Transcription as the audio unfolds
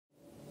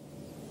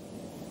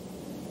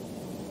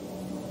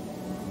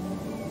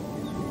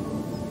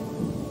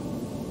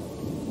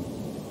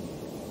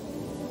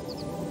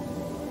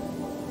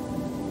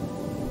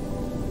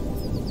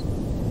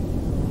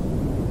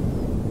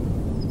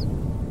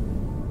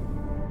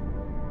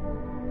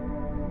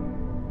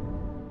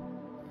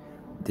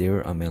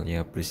Dear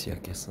Amelia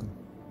Appreciation,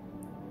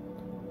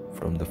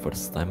 from the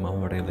first time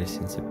our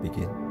relationship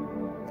began,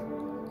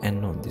 I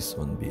know this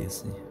won't be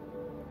easy.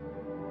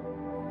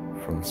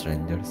 From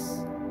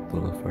strangers to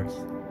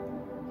lovers,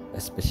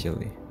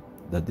 especially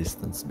the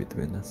distance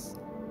between us.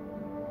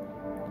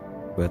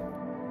 But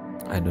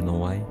I don't know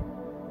why,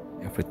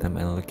 every time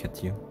I look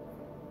at you,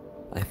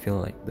 I feel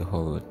like the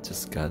whole world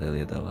just got a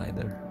little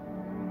lighter.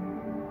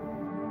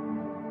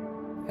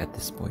 At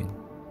this point,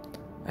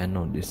 I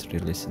know this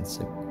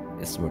relationship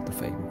is worth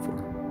fighting for.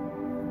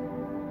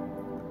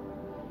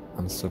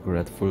 I'm so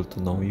grateful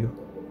to know you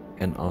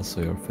and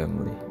also your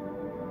family.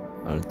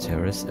 I'll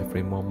cherish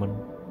every moment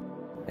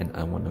and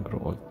I wanna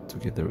grow old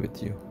together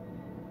with you.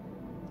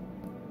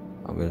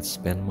 I will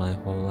spend my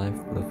whole life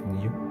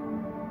loving you.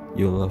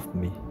 You love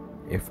me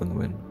even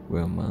when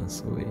we're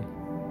miles away.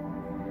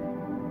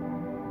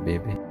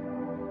 Baby,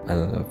 I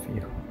love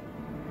you.